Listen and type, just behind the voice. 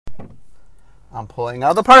I'm pulling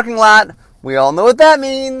out of the parking lot. We all know what that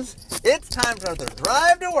means. It's time for the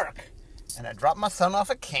drive to work. And I dropped my son off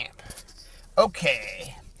at camp.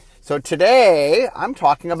 Okay. So today I'm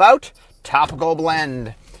talking about topical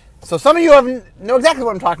blend. So some of you know exactly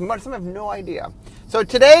what I'm talking about. Some have no idea. So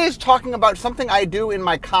today is talking about something I do in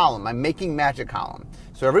my column, my Making Magic column.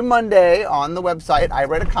 So every Monday on the website, I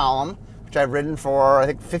write a column, which I've written for, I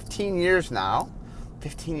think, 15 years now.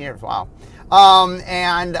 15 years, wow.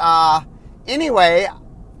 Anyway,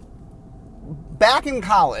 back in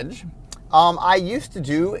college, I used to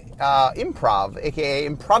do improv, aka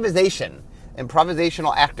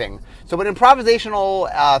improvisational acting. So what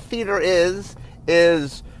improvisational theater is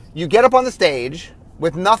you get up on the stage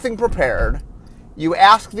with nothing prepared, you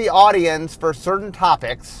ask the audience for certain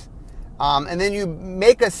topics, and then you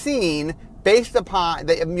make a scene based upon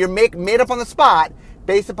you're made up on the spot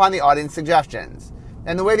based upon the audience suggestions.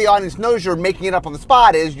 And the way the audience knows you're making it up on the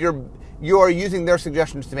spot is you're using their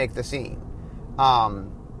suggestions to make the scene.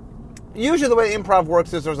 Usually the way improv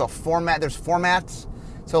works is there's formats.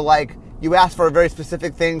 So like you ask for very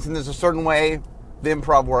specific things and there's a certain way the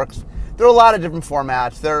improv works. There are a lot of different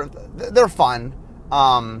formats. They're fun.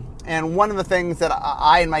 And one of the things that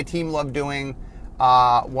I and my team love doing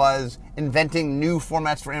was inventing new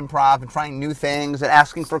formats for improv and trying new things and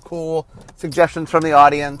asking for cool suggestions from the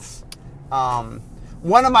audience.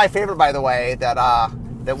 One of my favorite, by the way,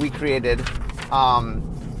 that we created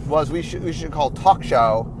was we should call talk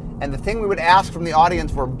show, and the thing we would ask from the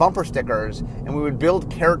audience were bumper stickers, and we would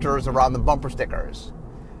build characters around the bumper stickers,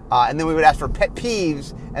 and then we would ask for pet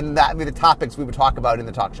peeves, and that would be the topics we would talk about in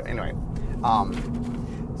the talk show. Anyway,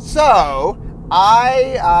 so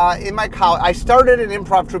I started an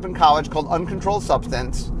improv troupe in college called Uncontrolled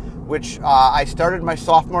Substance, which I started my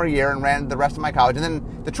sophomore year and ran the rest of my college. And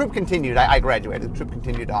then the troupe continued. I graduated. The troupe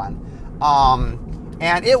continued on.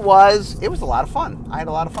 And it was a lot of fun. I had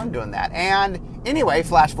a lot of fun doing that. And anyway,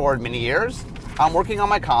 flash forward many years, I'm working on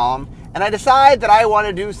my column, and I decide that I want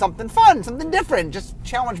to do something fun, something different, just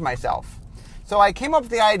challenge myself. So I came up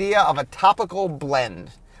with the idea of a topical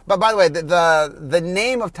blend. But by the way, the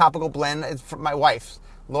name of topical blend is from my wife's.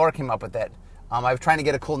 Laura came up with it. I was trying to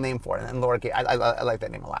get a cool name for it, and Laura, I like that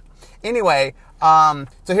name a lot. Anyway, so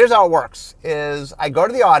here's how it works, is I go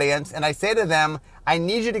to the audience, and I say to them, I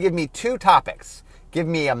need you to give me two topics. Give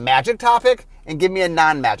me a magic topic, and give me a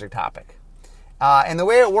non-magic topic. And the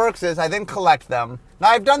way it works is I then collect them.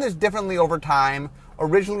 Now, I've done this differently over time.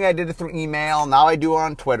 Originally, I did it through email. Now I do it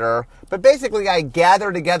on Twitter. But basically, I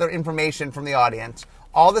gather together information from the audience.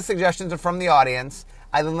 All the suggestions are from the audience.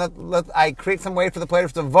 I create some way for the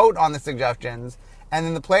players to vote on the suggestions, and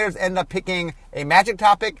then the players end up picking a magic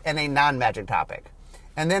topic and a non-magic topic.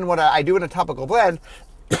 And then what I do in a topical blend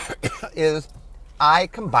is I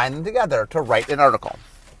combine them together to write an article.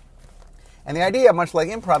 And the idea, much like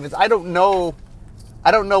improv, is I don't know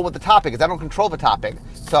what the topic is. I don't control the topic.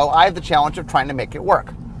 So I have the challenge of trying to make it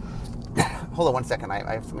work. Hold on one second.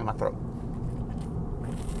 I have something in my throat.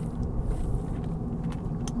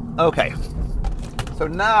 Okay. So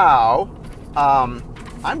now,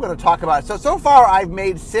 I'm going to talk about it. So far I've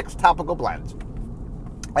made 6 topical blends.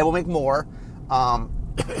 I will make more,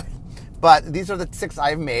 but these are the 6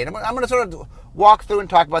 I've made. I'm going to sort of walk through and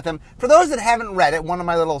talk about them. For those that haven't read it, one of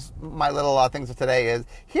my little things of today is,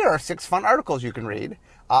 here are 6 fun articles you can read.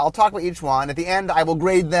 I'll talk about each one. At the end, I will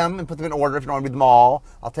grade them and put them in order if you don't want to read them all.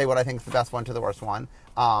 I'll tell you what I think is the best one to the worst one.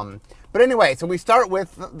 But anyway, so we start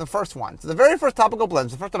with the first one. So the very first topical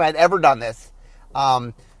blends, the first time I had ever done this,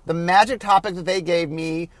 the magic topic that they gave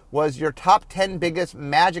me was your top 10 biggest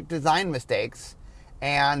magic design mistakes,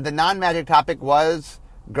 and the non-magic topic was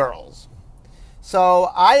girls. So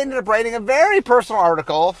I ended up writing a very personal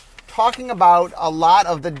article talking about a lot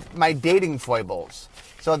of my dating foibles.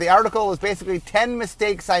 So the article was basically 10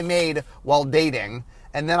 mistakes I made while dating,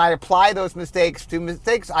 and then I apply those mistakes to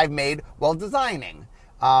mistakes I've made while designing.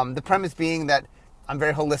 The premise being that I'm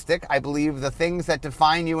very holistic. I believe the things that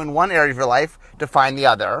define you in one area of your life define the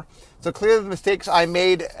other. So clearly the mistakes I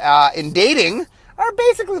made in dating are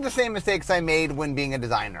basically the same mistakes I made when being a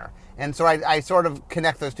designer. And so I sort of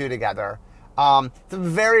connect those two together. It's a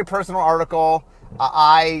very personal article.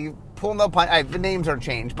 I pull no punches. The names are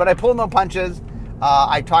changed, but I pull no punches.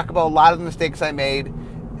 I talk about a lot of the mistakes I made.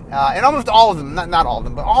 And almost all of them, not all of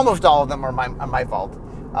them, but almost all of them are my fault.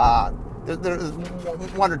 There's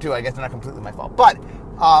one or two, I guess, are not completely my fault. But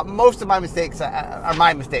most of my mistakes are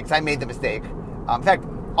my mistakes. I made the mistake. In fact,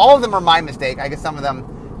 all of them are my mistake. I guess some of them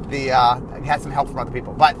had some help from other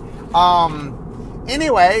people. But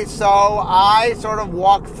anyway, so I sort of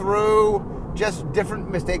walk through just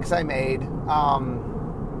different mistakes I made.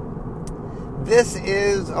 this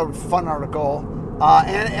is a fun article,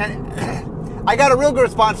 and I got a real good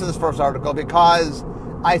response to this first article because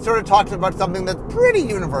I sort of talked about something that's pretty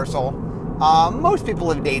universal. Most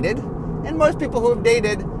people have dated, and most people who have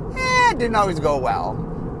dated, didn't always go well.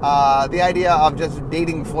 The idea of just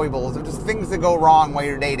dating foibles, of just things that go wrong while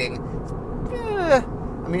you're dating.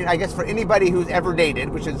 I mean, I guess for anybody who's ever dated,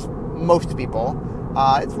 which is most people,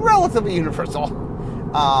 it's relatively universal.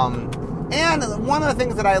 And one of the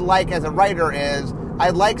things that I like as a writer is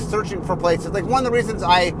I like searching for places. Like, one of the reasons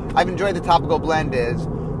I've enjoyed the Topical Blend is,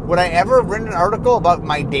 would I ever have written an article about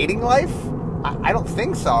my dating life? I don't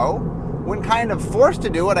think so. When kind of forced to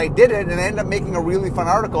do it, I did it, and I ended up making a really fun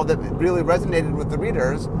article that really resonated with the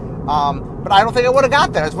readers. But I don't think I would have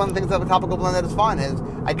got there. It's one of the things about Topical Blend that is fun, is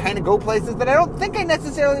I kind of go places that I don't think I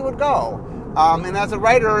necessarily would go. And as a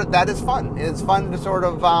writer, that is fun. It is fun to sort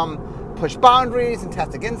of push boundaries and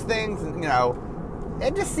test against things, and,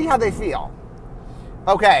 and just see how they feel.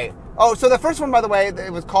 Okay. Oh, so the first one, by the way,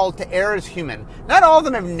 it was called To Err Is Human. Not all of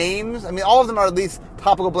them have names. I mean, all of them are at least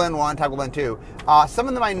Topical Blend 1, Topical Blend 2. Some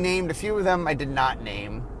of them I named. A few of them I did not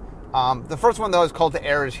name. The first one, though, is called To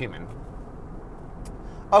Err Is Human.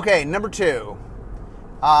 Okay, number 2.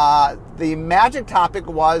 The magic topic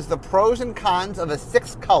was the pros and cons of a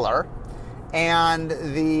sixth color. And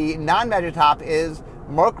the non-magic top is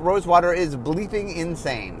Mark Rosewater is bleeping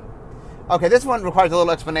insane. Okay, this one requires a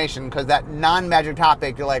little explanation because that non-magic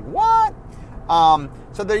topic, you're like, what?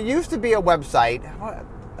 So there used to be a website.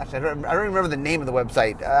 Actually, I don't remember the name of the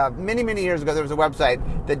website. Many, many years ago, there was a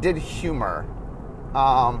website that did humor.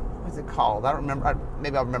 What's it called? I don't remember.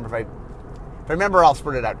 Maybe I'll remember if I remember, I'll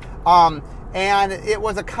spurt it out. And it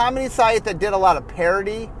was a comedy site that did a lot of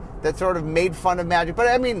parody that sort of made fun of magic. But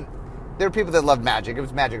I mean, there were people that loved magic. It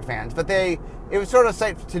was magic fans. But it was sort of a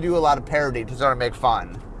site to do a lot of parody to sort of make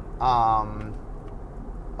fun.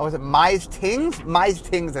 Was it Mize Tings? Mize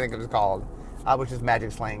Tings, I think it was called, which is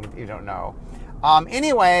magic slang if you don't know.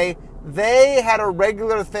 Anyway, they had a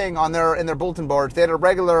regular thing in their bulletin boards. They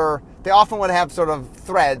often would have sort of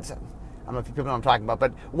threads. I don't know if people know what I'm talking about,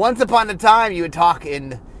 but once upon a time you would talk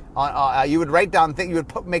you would write down things, you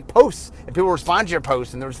would make posts, and people would respond to your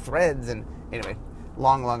posts, and there was threads, and anyway,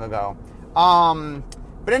 long, long ago.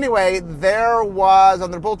 But anyway, there was,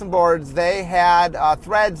 on their bulletin boards, they had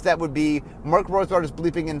threads that would be Mark Rosewater's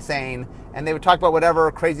bleeping insane, and they would talk about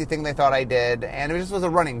whatever crazy thing they thought I did, and it just was a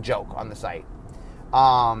running joke on the site.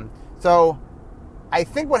 So I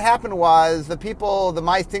think what happened was the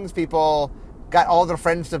My Things people got all their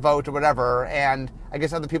friends to vote or whatever, and I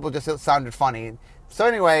guess other people just sounded funny. So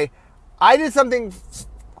anyway, I did something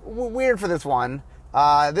weird for this one.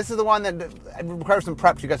 This is the one that requires some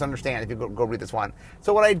prep so you guys understand if you go read this one.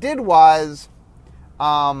 So what I did was,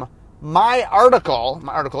 my article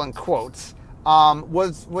in quotes,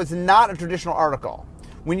 was not a traditional article.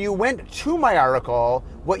 When you went to my article,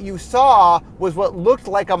 what you saw was what looked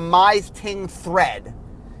like a Mize Ting thread,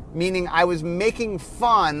 meaning I was making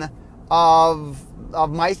fun of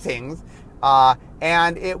Mize Tings,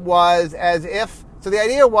 and it was as if. So the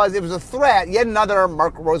idea was it was a thread, yet another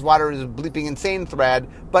Mark Rosewater is bleeping insane thread,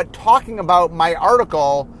 but talking about my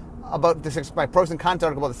article about my pros and cons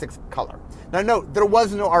article about the sixth color. Now, note, there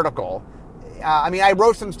was no article. I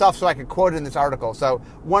wrote some stuff so I could quote it in this article. So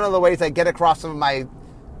one of the ways I get across some of my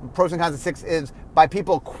pros and cons of six is by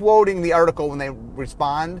people quoting the article when they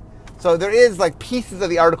respond. So there is like pieces of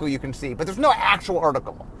the article you can see, but there's no actual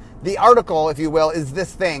article. The article, if you will, is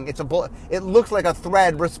this thing. It looks like a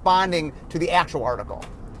thread responding to the actual article.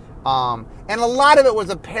 And a lot of it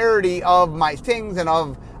was a parody of my things and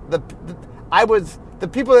of the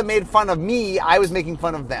people that made fun of me, I was making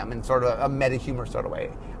fun of them in sort of a meta humor sort of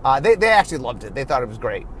way. They actually loved it. They thought it was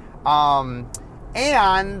great.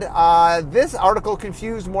 And this article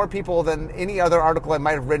confused more people than any other article I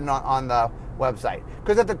might have written on the website.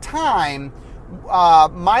 Because at the time,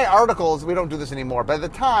 my articles, we don't do this anymore, but at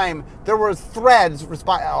the time, there was threads,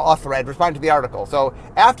 a thread responding to the article. So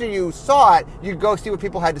after you saw it, you'd go see what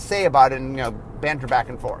people had to say about it and, banter back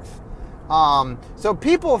and forth. So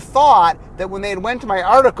people thought that when they went to my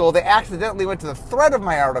article, they accidentally went to the thread of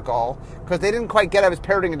my article because they didn't quite get I was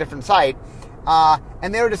parodying a different site.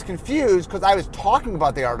 And they were just confused because I was talking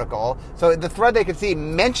about the article. So the thread they could see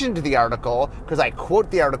mentioned the article because I quote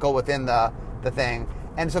the article within the thing.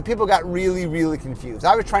 And so people got really, really confused.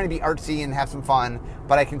 I was trying to be artsy and have some fun,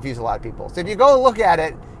 but I confused a lot of people. So if you go look at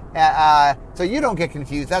it, so you don't get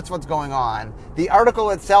confused, that's what's going on. The article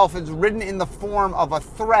itself is written in the form of a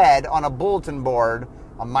thread on a bulletin board,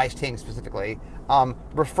 on Mize Ting specifically,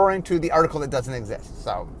 referring to the article that doesn't exist.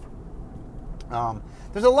 So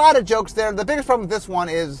there's a lot of jokes there. The biggest problem with this one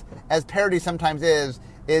is, as parody sometimes is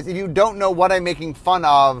is if you don't know what I'm making fun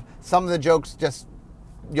of, some of the jokes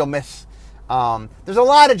you'll miss. There's a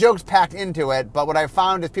lot of jokes packed into it, but what I've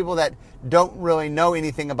found is people that don't really know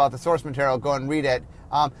anything about the source material go and read it.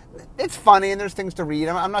 It's funny and there's things to read.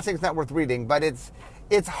 I'm not saying it's not worth reading, but it's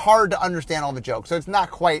hard to understand all the jokes. So it's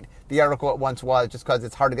not quite the article it once was, just because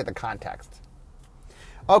it's hard to get the context.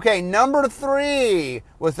 Okay, number 3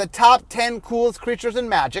 was the top 10 coolest creatures in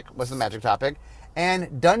Magic, was the Magic topic,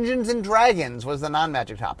 and Dungeons and Dragons was the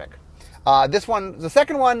non-Magic topic. The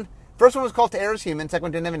second one, first one was called To Err Is Human, second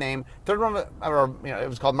one didn't have a name, third one, it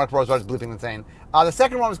was called Mark Rosar's Bleeping Insane. The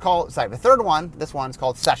third one, this one's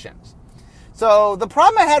called Sessions. So the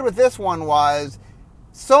problem I had with this one was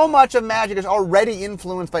so much of Magic is already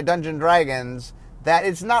influenced by Dungeons & Dragons that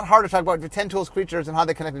it's not hard to talk about the 10 tools creatures and how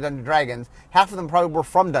they connect to Dungeons & Dragons. Half of them probably were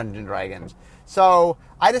from Dungeons & Dragons. So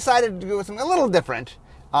I decided to do something a little different.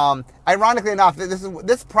 Ironically enough,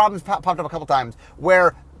 this problem's popped up a couple times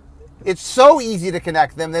where it's so easy to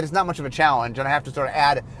connect them that it's not much of a challenge, and I have to sort of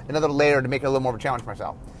add another layer to make it a little more of a challenge for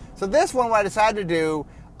myself. So this one, what I decided to do,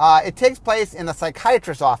 it takes place in a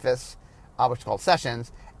psychiatrist's office, which is called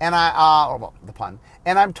Sessions, and the pun.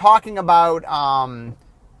 And I'm talking about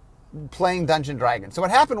playing Dungeons & Dragons. So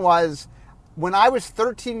what happened was, when I was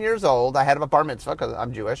 13 years old, I had a bar mitzvah because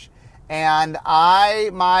I'm Jewish, and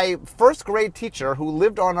my first grade teacher who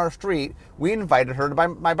lived on our street, we invited her to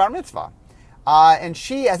my bar mitzvah. And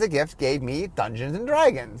she, as a gift, gave me Dungeons &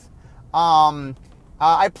 Dragons.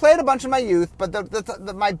 I played a bunch in my youth,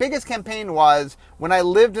 but my biggest campaign was when I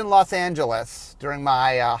lived in Los Angeles during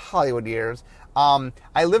my Hollywood years.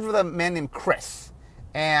 I lived with a man named Chris.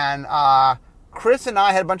 And Chris and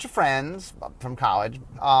I had a bunch of friends from college.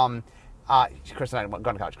 Chris and I hadn't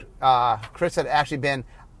gone to college. Chris had actually been,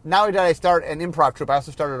 not only did I start an improv troupe, I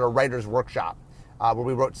also started a writer's workshop where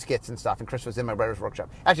we wrote skits and stuff, and Chris was in my writer's workshop.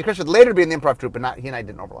 Actually, Chris would later be in the improv troupe, but he and I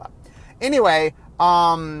didn't overlap. Anyway,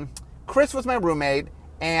 Chris was my roommate,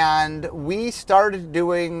 and we started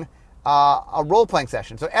doing a role-playing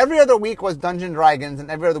session. So every other week was Dungeons & Dragons, and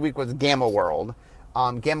every other week was Gamma World.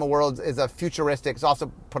 Gamma World is a futuristic, it's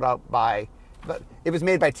also put out by, but it was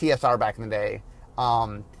made by TSR back in the day.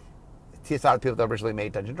 TSR, the people that originally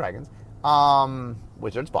made Dungeons & Dragons.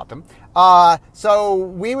 Wizards bought them. So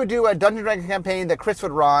we would do a Dungeons & Dragons campaign that Chris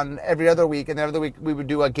would run every other week, and every other week we would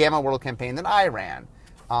do a Gamma World campaign that I ran.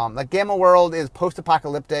 Like Gamma World is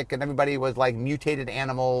post-apocalyptic, and everybody was like mutated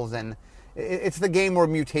animals, and it's the game where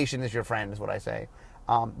mutation is your friend, is what I say.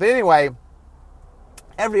 But anyway,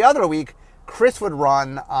 every other week, Chris would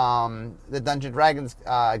run the Dungeons & Dragons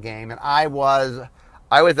game, and I was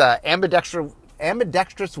an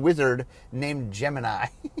ambidextrous wizard named Gemini.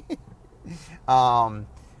 And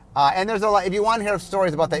there's a lot. If you want to hear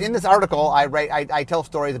stories about that, in this article, I tell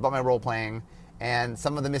stories about my role playing and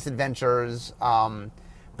some of the misadventures.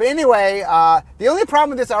 But anyway, the only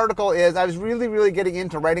problem with this article is I was really, really getting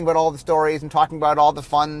into writing about all the stories and talking about all the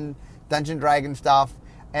fun Dungeons & Dragons stuff.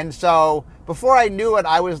 And so before I knew it,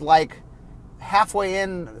 I was like halfway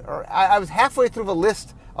in, or I was halfway through the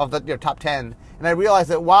list of the top 10, and I realized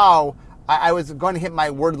that, wow, I was going to hit my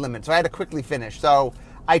word limit, so I had to quickly finish. So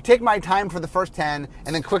I take my time for the first 10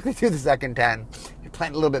 and then quickly do the second 10. If you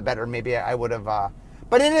planned a little bit better, maybe I would have.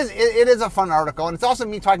 But it is a fun article, and it's also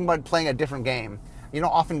me talking about playing a different game. You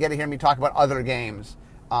don't often get to hear me talk about other games.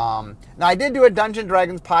 Now, I did do a Dungeons &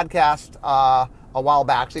 Dragons podcast a while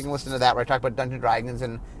back, so you can listen to that, where I talk about Dungeons & Dragons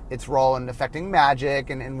and its role in affecting magic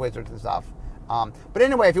and wizards and stuff. But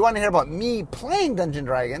anyway, if you want to hear about me playing Dungeons &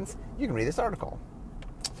 Dragons, you can read this article.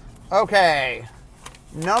 Okay,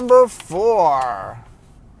 number 4.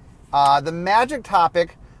 The Magic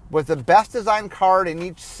topic was the best designed card in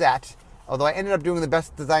each set, although I ended up doing the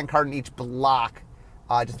best designed card in each block,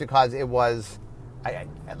 just because it was, like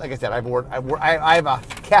I said, I have a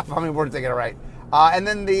cap of how many words I get it right. And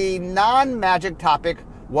then the non-Magic topic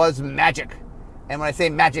was magic. And when I say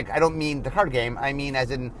magic, I don't mean the card game. I mean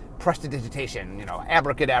as in prestidigitation,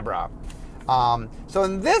 abracadabra. So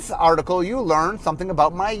in this article, you learn something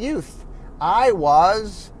about my youth.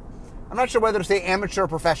 I'm not sure whether to say amateur or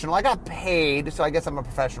professional. I got paid, so I guess I'm a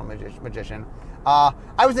professional magician.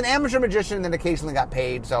 I was an amateur magician and then occasionally got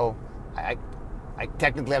paid, so I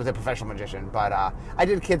technically I was a professional magician. But I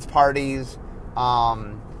did kids' parties.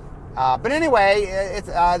 But anyway, it's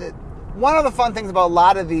one of the fun things about a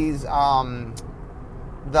lot of these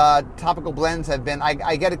the topical blends have been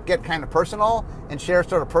I get kind of personal and share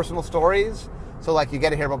sort of personal stories. So like you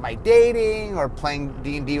get to hear about my dating or playing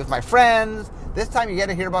D&D with my friends. This time you get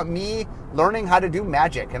to hear about me learning how to do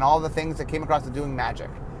magic and all the things that came across to doing magic.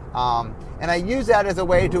 And I use that as a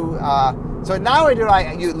way to, so not only do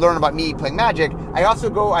you learn about me playing magic, I also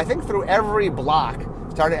go, I think, through every block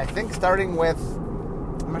Starting with,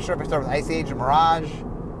 I'm not sure if I start with Ice Age and Mirage,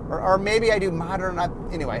 or maybe I do modern.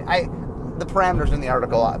 Anyway, the parameters in the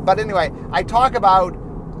article. But anyway, I talk about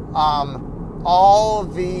all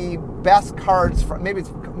the best cards. Maybe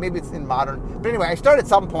it's in modern. But anyway, I start at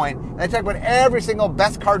some point, and I talk about every single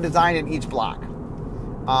best card design in each block.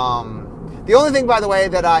 The only thing, by the way,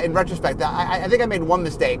 that in retrospect, I think I made one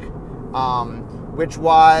mistake, which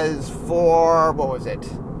was for, what was it?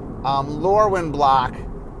 Lorwyn block.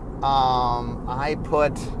 I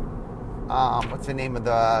put, what's the name of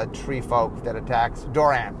the tree folk that attacks?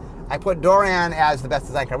 Doran. I put Doran as the best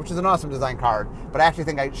design card, which is an awesome design card, but I actually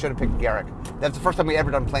think I should have picked Garruk. That's the first time we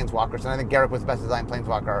ever done Planeswalkers, and I think Garruk was the best designed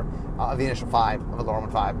Planeswalker of the initial 5, of the Lorwyn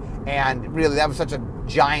 5. And really, that was such a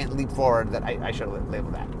giant leap forward that I should have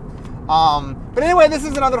labeled that. But anyway, this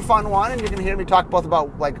is another fun one, and you can hear me talk both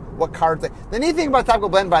about like what cards. The neat thing about Topical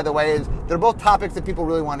Blend, by the way, is they're both topics that people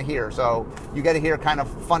really want to hear, so you get to hear kind of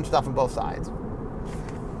fun stuff on both sides.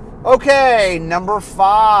 Okay, number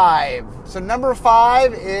 5. So number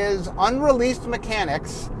 5 is Unreleased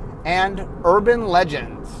Mechanics and Urban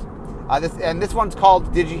Legends. This one's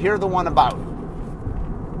called Did You Hear the One About?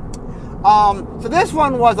 So this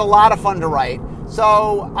one was a lot of fun to write.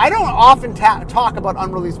 So I don't often talk about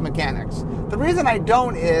unreleased mechanics. The reason I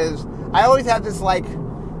don't is I always have this like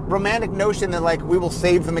romantic notion that like we will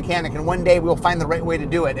save the mechanic and one day we'll find the right way to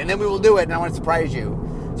do it and then we will do it and I want to surprise you.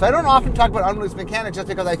 So I don't often talk about unreleased mechanics just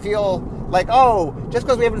because I feel like, oh, just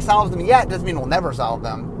because we haven't solved them yet doesn't mean we'll never solve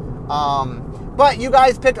them. But you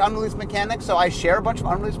guys picked unreleased mechanics, so I share a bunch of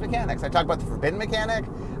unreleased mechanics. I talk about the Forbidden mechanic.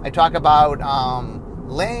 I talk about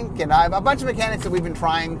Link, and I have a bunch of mechanics that we've been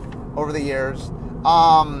trying over the years.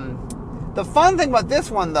 The fun thing about this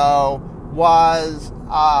one, though, was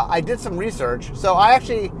I did some research. So I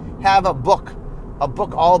actually have a book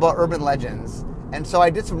all about urban legends. And so I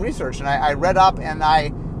did some research, and I read up, and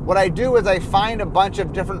what I do is I find a bunch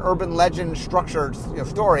of different urban legend structured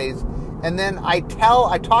stories, and then I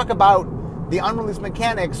talk about the unreleased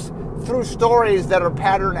mechanics through stories that are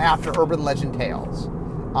patterned after urban legend tales.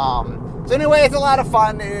 So anyway, it's a lot of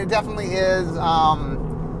fun. It definitely is.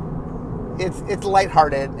 It's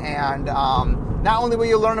lighthearted, and not only will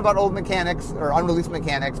you learn about old mechanics or unreleased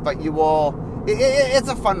mechanics, but you will. It's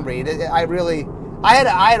a fun read. I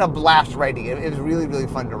had a blast writing it. It was really, really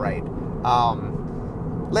fun to write.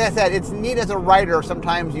 Like I said, it's neat as a writer.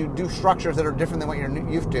 Sometimes you do structures that are different than what you're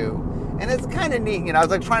used to, and it's kind of neat. I was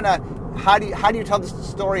like trying to, how do you tell this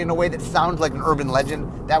story in a way that sounds like an urban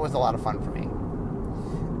legend? That was a lot of fun for me.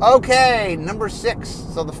 Okay, number 6.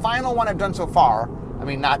 So the final one I've done so far, I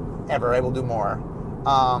mean, not ever, I will do more,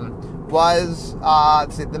 was,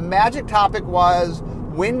 the magic topic was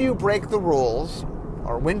when do you break the rules,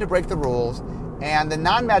 or when to break the rules, and the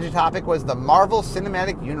non-magic topic was the Marvel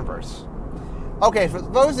Cinematic Universe. Okay, for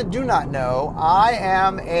those that do not know, I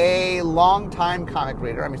am a long-time comic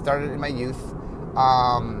reader. I mean, started in my youth.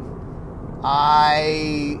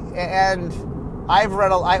 I've read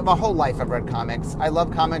my whole life. I've read comics. I love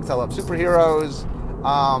comics. I love superheroes,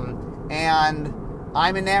 and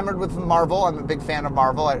I'm enamored with Marvel. I'm a big fan of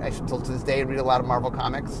Marvel. I still to this day read a lot of Marvel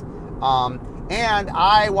comics, and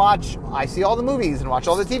I see all the movies and watch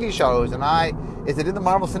all the TV shows. And is it in the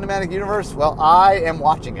Marvel Cinematic Universe? Well, I am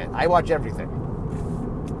watching it. I watch everything.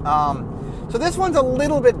 So this one's a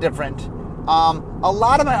little bit different. A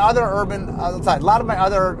lot of my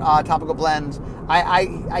other topical blends,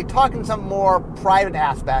 I talk in some more private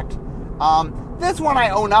aspect. This one I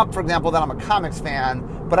own up, for example, that I'm a comics fan,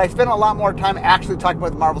 but I spend a lot more time actually talking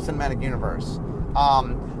about the Marvel Cinematic Universe.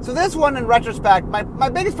 So this one, in retrospect, my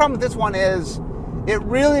biggest problem with this one is it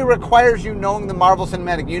really requires you knowing the Marvel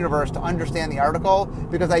Cinematic Universe to understand the article,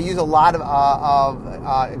 because I use a lot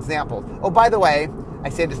of examples. Oh, by the way, I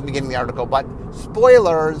say this in the beginning of the article, but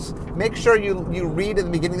spoilers, make sure you read in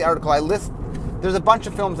the beginning of the article. There's a bunch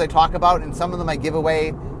of films I talk about, and some of them I give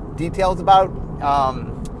away details about.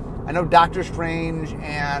 I know Doctor Strange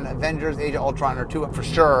and Avengers Age of Ultron are two for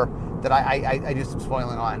sure that I do some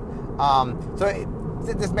spoiling on. So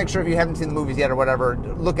just make sure if you haven't seen the movies yet or whatever,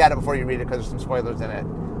 look at it before you read it, because there's some spoilers in it.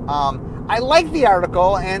 I like the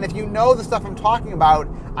article, and if you know the stuff I'm talking about,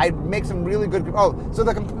 I make some really good... so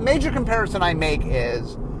the major comparison I make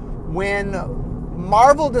is when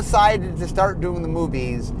Marvel decided to start doing the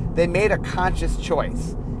movies, they made a conscious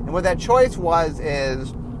choice. And what that choice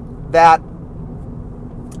is that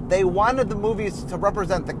they wanted the movies to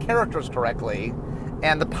represent the characters correctly,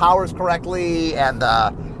 and the powers correctly, and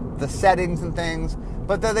the settings and things,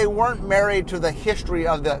 but that they weren't married to the history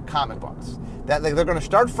of the comic books. That they're going to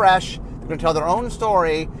start fresh, they're going to tell their own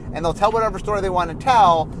story, and they'll tell whatever story they want to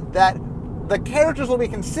tell, that the characters will be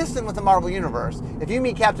consistent with the Marvel Universe. If you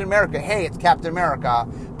meet Captain America, hey, it's Captain America.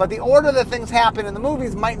 But the order that things happen in the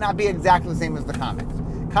movies might not be exactly the same as the comics.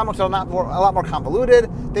 Comics are a lot more convoluted.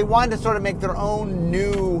 They wanted to sort of make their own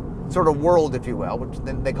new sort of world, if you will, which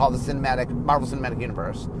they call the Marvel Cinematic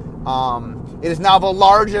Universe. It is now the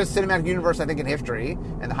largest cinematic universe, I think, in history,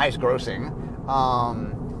 and the highest grossing.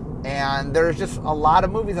 And there's just a lot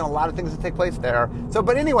of movies and a lot of things that take place there.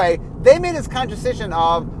 But anyway, they made this conscious decision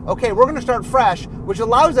of, okay, we're going to start fresh, which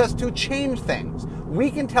allows us to change things.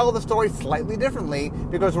 We can tell the story slightly differently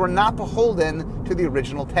because we're not beholden to the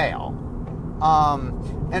original tale.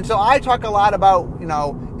 And so I talk a lot about,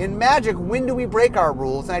 in Magic, when do we break our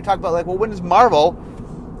rules? And I talk about, when does Marvel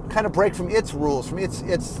kind of break from its rules, from its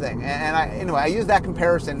thing? And I use that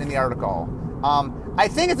comparison in the article. I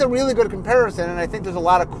think it's a really good comparison, and I think there's a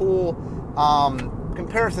lot of cool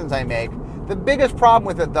comparisons I make. The biggest problem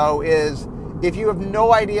with it, though, is if you have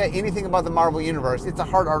no idea anything about the Marvel Universe, it's a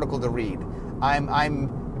hard article to read.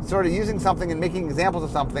 I'm sort of using something and making examples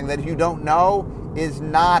of something that if you don't know is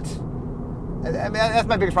not... I mean, that's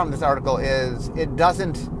my biggest problem with this article is it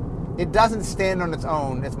doesn't stand on its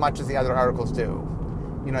own as much as the other articles do.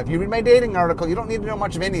 If you read my dating article, you don't need to know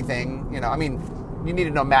much of anything. You need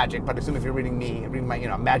to know magic, but I assume if you're reading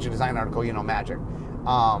my magic design article, you know magic.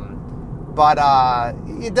 But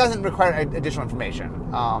it doesn't require additional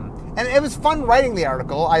information. And it was fun writing the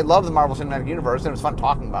article. I love the Marvel Cinematic Universe, and it was fun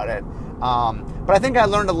talking about it. But I think I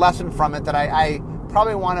learned a lesson from it that I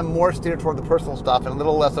probably want to more steer toward the personal stuff and a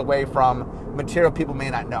little less away from material people may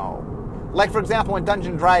not know. Like, for example, in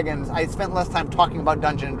Dungeons & Dragons, I spent less time talking about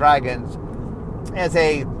Dungeons & Dragons as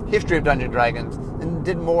a history of Dungeons & Dragons and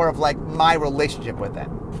did more of, my relationship with it.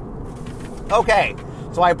 Okay,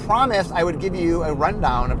 so I promised I would give you a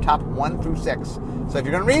rundown of top 1 through 6. So if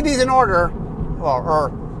you're going to read these in order,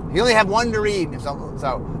 or you only have one to read,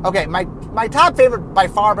 okay, my top favorite by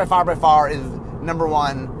far is number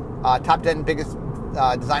 1, top 10 biggest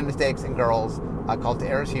design mistakes in girls, called To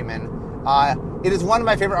Err Is Human. It is one of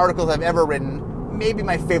my favorite articles I've ever written, maybe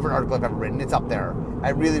my favorite article I've ever written. It's up there. I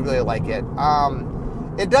really, really like it.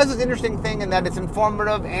 It does this interesting thing in that it's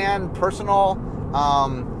informative and personal.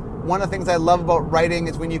 One of the things I love about writing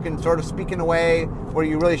is when you can sort of speak in a way where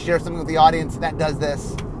you really share something with the audience. That does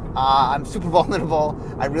this. I'm super vulnerable.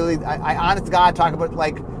 I honest to God, talk about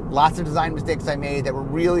lots of design mistakes I made that were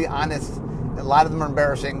really honest. A lot of them are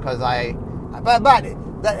embarrassing because but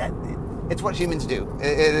it's what humans do. It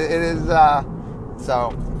is,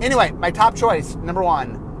 so anyway, my top choice, number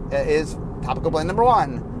 1, is Topical Blend number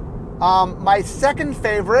 1. My second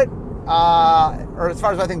favorite, or as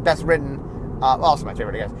far as I think best written, also my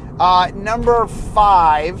favorite, I guess. Number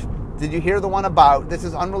 5, did you hear the one about? This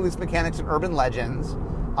is Unreleased Mechanics and Urban Legends.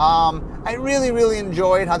 I really, really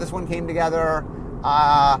enjoyed how this one came together.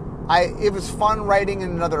 It was fun writing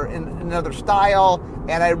in another style,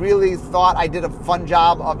 and I really thought I did a fun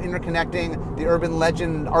job of interconnecting the urban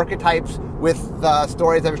legend archetypes with the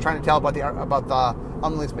stories I was trying to tell about the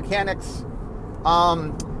Unreleased Mechanics.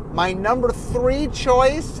 My number 3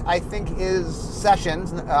 choice, I think, is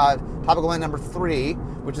Sessions, Topical Blend number 3,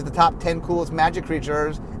 which is the top 10 coolest magic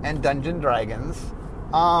creatures and Dungeons & Dragons.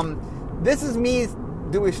 This is me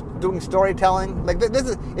doing storytelling. This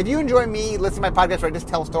is, if you enjoy me listening to my podcast where I just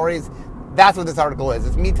tell stories, that's what this article is.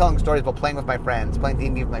 It's me telling stories about playing with my friends, playing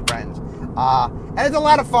D&D with my friends. And it's a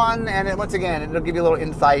lot of fun, and once again, it'll give you a little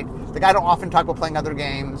insight. I don't often talk about playing other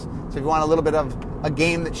games, so if you want a little bit of a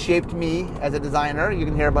game that shaped me as a designer, you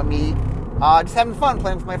can hear about me just having fun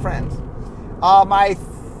playing with my friends. My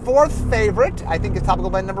 4th favorite, I think, is Topical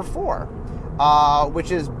Blend number 4,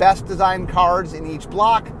 which is best design cards in each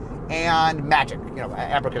block and magic,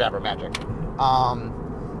 abracadabra magic.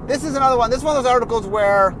 This is another one. This is one of those articles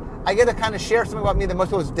where I get to kind of share something about me that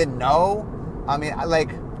most people didn't know. I mean,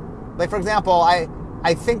 for example, I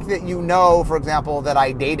think that for example, that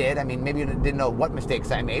I dated. I mean, maybe you didn't know what mistakes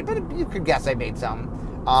I made, but you could guess I made some.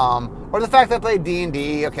 Or the fact that I played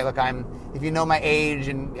D&D. Okay, look, if you know my age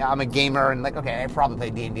and I'm a gamer, and okay, I probably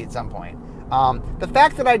played D&D at some point. The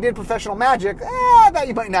fact that I did professional magic, that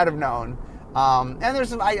you might not have known. And there's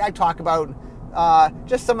some, I talk about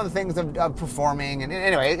just some of the things of performing, and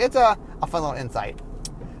anyway, it's a fun little insight.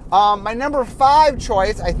 My number 5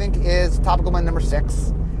 choice, I think, is Topical Blend number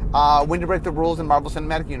 6, When to Break the Rules in Marvel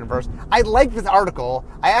Cinematic Universe. I like this article.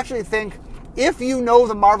 I actually think if you know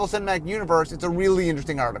the Marvel Cinematic Universe, it's a really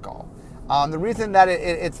interesting article. The reason that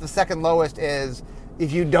it's the second lowest is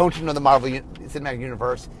if you don't know the Marvel Cinematic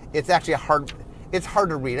Universe, it's actually hard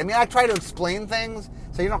to read. I mean, I try to explain things,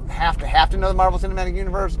 So you don't have to know the Marvel Cinematic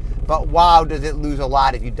Universe, but wow, does it lose a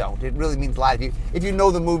lot if you don't. It really means a lot if you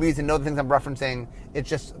know the movies and know the things I'm referencing. It's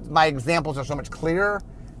just my examples are so much clearer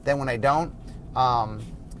than when I don't.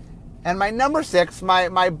 And my number 6,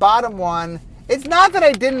 my bottom one, it's not that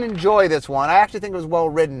I didn't enjoy this one. I actually think it was well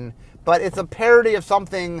written, but it's a parody of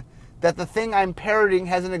something that the thing I'm parodying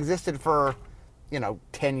hasn't existed for,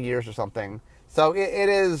 10 years or something. So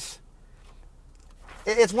it's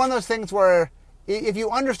one of those things where if you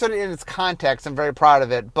understood it in its context, I'm very proud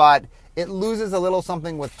of it, but it loses a little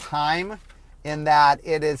something with time in that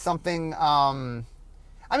it is something,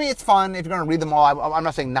 it's fun if you're going to read them all. I'm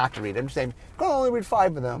not saying not to read it. I'm just saying, go only read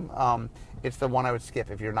 5 of them. It's the one I would skip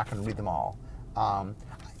if you're not going to read them all.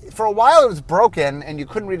 For a while it was broken and you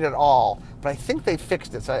couldn't read it at all, but I think they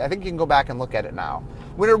fixed it, so I think you can go back and look at it now.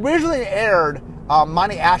 When it originally aired,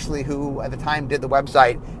 Monty Ashley, who at the time did the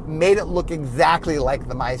website, made it look exactly like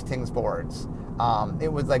the Mice Tings boards.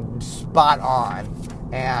 It was like spot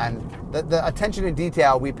on, and the attention to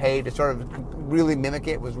detail we paid to sort of really mimic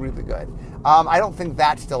it was really good. I don't think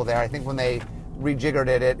that's still there. I think when they rejiggered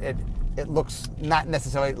it looks not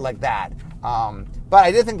necessarily like that. But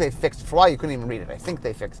I did think they fixed it. For a while, you couldn't even read it. I think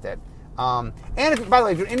they fixed it. And by the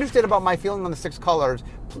way, if you're interested about my feeling on the 6 colors,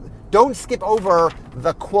 don't skip over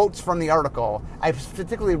the quotes from the article. I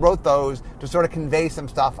particularly wrote those to sort of convey some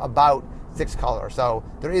stuff about 6 colors. So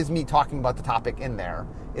there is me talking about the topic in there.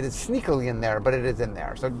 It is sneakily in there, but it is in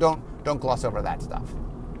there. So don't gloss over that stuff.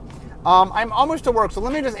 I'm almost to work, so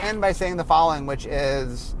let me just end by saying the following, which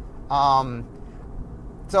is,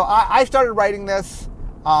 so I started writing this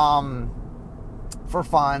for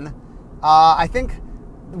fun. I think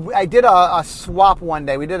I did a swap one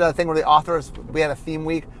day. We did a thing where we had a theme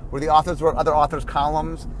week where the authors wrote other authors'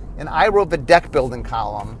 columns, and I wrote the deck building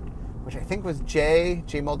column, which I think was Jay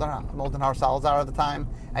Moldenhauer Salazar at the time.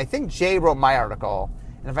 I think Jay wrote my article,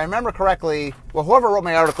 and if I remember correctly, whoever wrote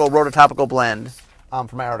my article wrote a topical blend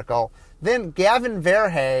for my article. Then Gavin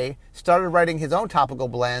Verhey started writing his own topical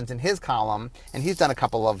blends in his column, and he's done a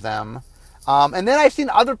couple of them. And then I've seen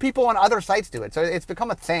other people on other sites do it, so it's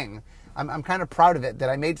become a thing. I'm kind of proud of it, that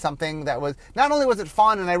I made something that was, not only was it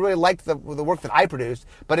fun and I really liked the work that I produced,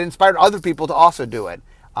 but it inspired other people to also do it.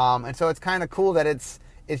 And so it's kind of cool that it's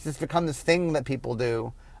just become this thing that people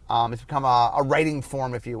do. It's become a writing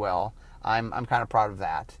form, if you will. I'm kind of proud of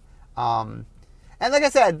that. And like I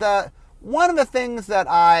said, one of the things that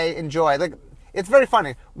I enjoy, it's very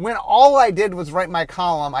funny. When all I did was write my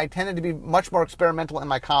column, I tended to be much more experimental in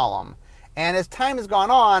my column. And as time has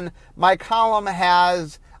gone on, my column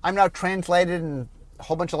I'm now translated in a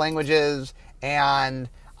whole bunch of languages, and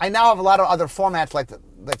I now have a lot of other formats like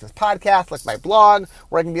this podcast, like my blog,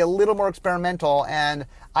 where I can be a little more experimental, and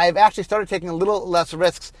I've actually started taking a little less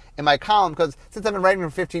risks in my column, because since I've been writing for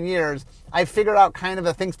 15 years, I've figured out kind of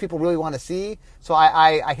the things people really want to see, so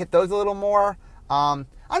I hit those a little more. I'm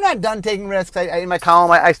not done taking risks. In my column,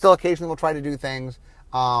 I still occasionally will try to do things,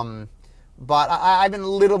 but I've been a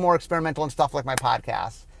little more experimental in stuff like my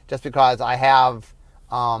podcast, just because I have,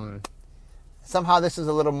 somehow this is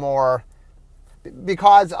a little more,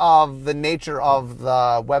 because of the nature of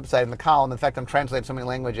the website and the column. In fact, I'm translating so many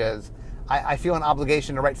languages, I feel an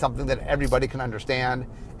obligation to write something that everybody can understand.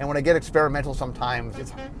 And when I get experimental sometimes,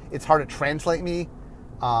 it's hard to translate me.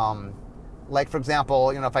 Like, for example,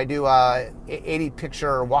 if I do a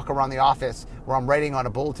 80-picture walk around the office where I'm writing on a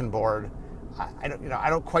bulletin board, I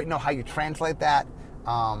don't quite know how you translate that.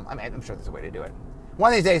 I'm sure there's a way to do it.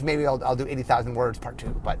 One of these days, maybe I'll do 80,000 words part 2,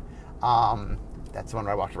 but that's the one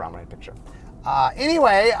where I walked around with a picture.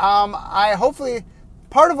 Anyway, I hopefully,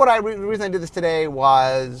 part of what the reason I did this today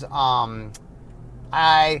was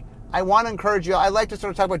I want to encourage you. I like to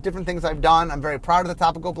sort of talk about different things I've done. I'm very proud of the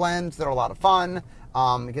topical blends. They're a lot of fun.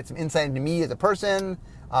 You get some insight into me as a person.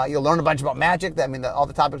 You'll learn a bunch about magic. All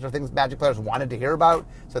the topics are things Magic players wanted to hear about.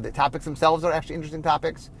 So the topics themselves are actually interesting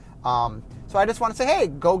topics. So I just want to say, hey,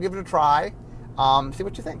 go give it a try. See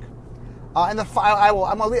what you think. And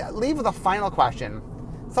I'm going to leave with a final question.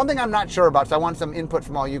 Something I'm not sure about, so I want some input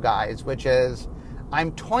from all you guys, which is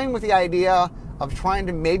I'm toying with the idea of trying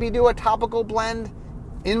to maybe do a topical blend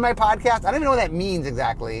in my podcast. I don't even know what that means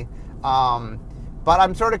exactly. But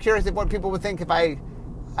I'm sort of curious what people would think if I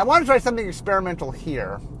want to try something experimental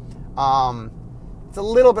here. It's a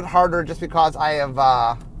little bit harder just because I have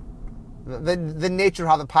the nature of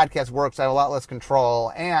how the podcast works. I have a lot less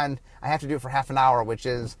control, and I have to do it for half an hour, which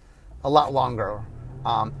is a lot longer.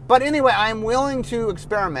 But anyway, I'm willing to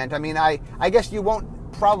experiment. I guess you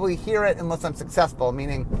won't probably hear it unless I'm successful,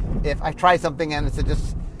 meaning if I try something and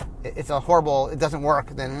it doesn't work,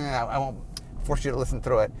 then I won't force you to listen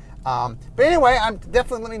through it. But anyway,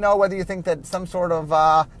 definitely let me know whether you think that some sort of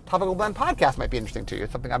Topical Blend podcast might be interesting to you.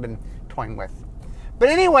 It's something I've been toying with. But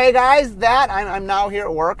anyway, guys, I'm now here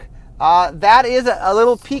at work. That is a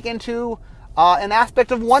little peek into an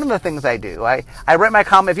aspect of one of the things I do. I write my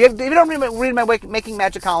column. If you don't read my Making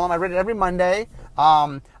Magic column, I read it every Monday.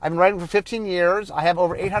 I've been writing for 15 years. I have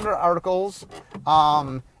over 800 articles.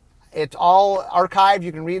 It's all archived.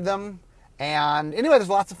 You can read them. And anyway, there's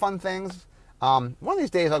lots of fun things. One of these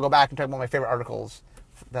days, I'll go back and talk about my favorite articles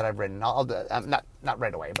that I've written. I'll do not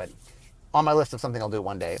right away, but on my list of something I'll do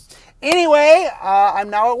one day. Anyway, I'm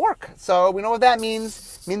now at work. So we know what that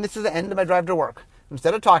means. I mean, this is the end of my drive to work.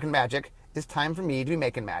 Instead of talking magic, it's time for me to be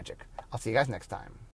making magic. I'll see you guys next time.